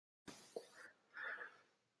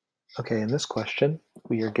Okay, in this question,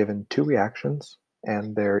 we are given two reactions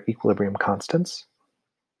and their equilibrium constants.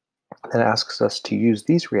 And it asks us to use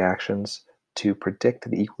these reactions to predict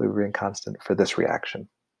the equilibrium constant for this reaction.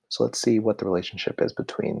 So let's see what the relationship is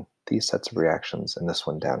between these sets of reactions and this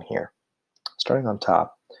one down here. Starting on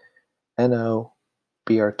top,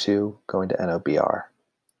 NOBr2 going to NOBr.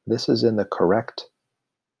 This is in the correct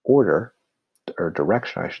order, or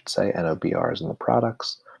direction I should say. NOBr is in the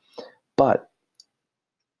products, but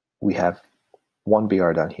we have one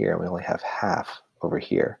Br down here and we only have half over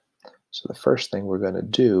here. So the first thing we're going to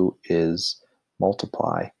do is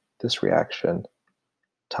multiply this reaction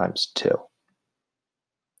times 2.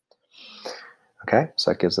 Okay,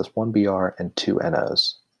 so that gives us 1 Br and 2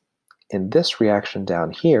 NOs. In this reaction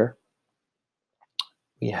down here,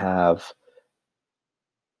 we have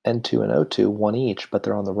N2 and O2, one each, but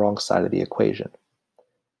they're on the wrong side of the equation.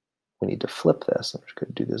 We need to flip this. I'm just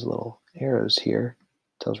going to do these little arrows here.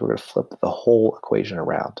 It tells us we're going to flip the whole equation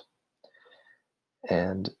around.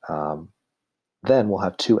 And then we'll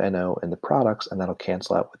have 2 NO in the products, and that'll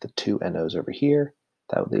cancel out with the 2 NOs over here.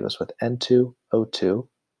 That would leave us with N2, O2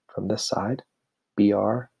 from this side,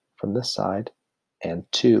 Br from this side, and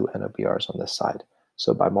 2 NOBRs on this side.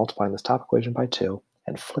 So by multiplying this top equation by 2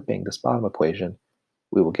 and flipping this bottom equation,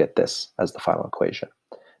 we will get this as the final equation.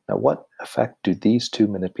 Now, what effect do these two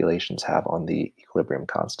manipulations have on the equilibrium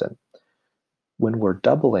constant? When we're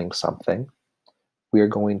doubling something, we are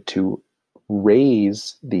going to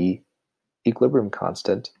raise the equilibrium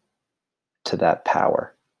constant to that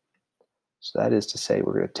power. So that is to say,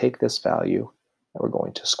 we're going to take this value and we're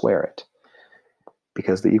going to square it.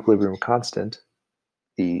 Because the equilibrium constant,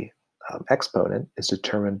 the exponent, is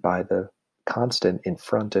determined by the constant in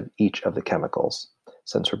front of each of the chemicals.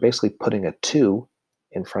 Since we're basically putting a 2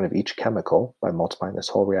 in front of each chemical by multiplying this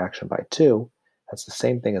whole reaction by 2, that's the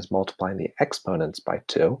same thing as multiplying the exponents by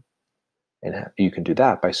 2. And you can do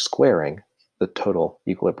that by squaring the total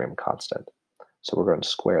equilibrium constant. So we're going to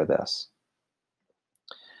square this.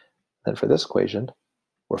 Then for this equation,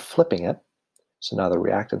 we're flipping it. So now the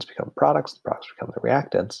reactants become products, the products become the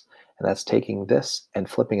reactants, and that's taking this and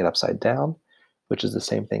flipping it upside down, which is the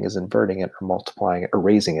same thing as inverting it or multiplying it or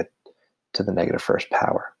raising it to the negative first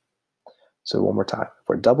power. So one more time, if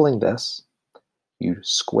we're doubling this, you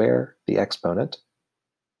square the exponent,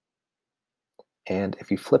 and if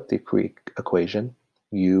you flip the equation,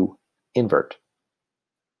 you invert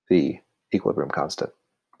the equilibrium constant.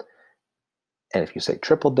 And if you say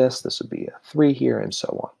tripled this would be a 3 here, and so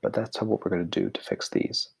on. But that's what we're going to do to fix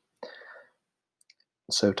these.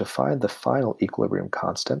 So to find the final equilibrium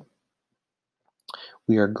constant,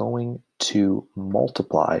 we are going to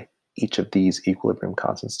multiply each of these equilibrium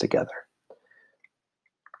constants together.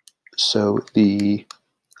 So the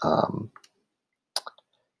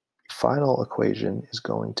final equation is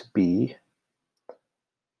going to be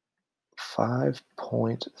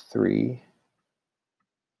 5.3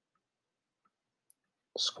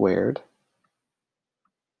 squared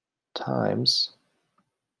times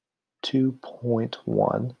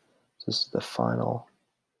 2.1. This is the final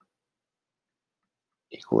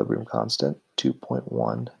equilibrium constant,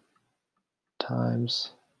 2.1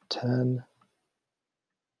 times 10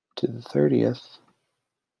 to the 30th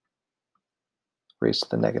raised to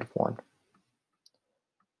the negative 1.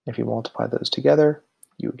 If you multiply those together,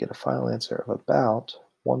 you would get a final answer of about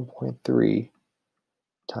 1.3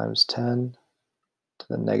 times 10 to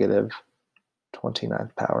the negative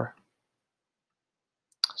 29th power.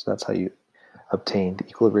 So that's how you obtain the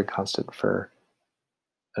equilibrium constant for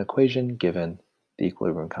an equation given the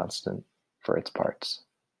equilibrium constant for its parts.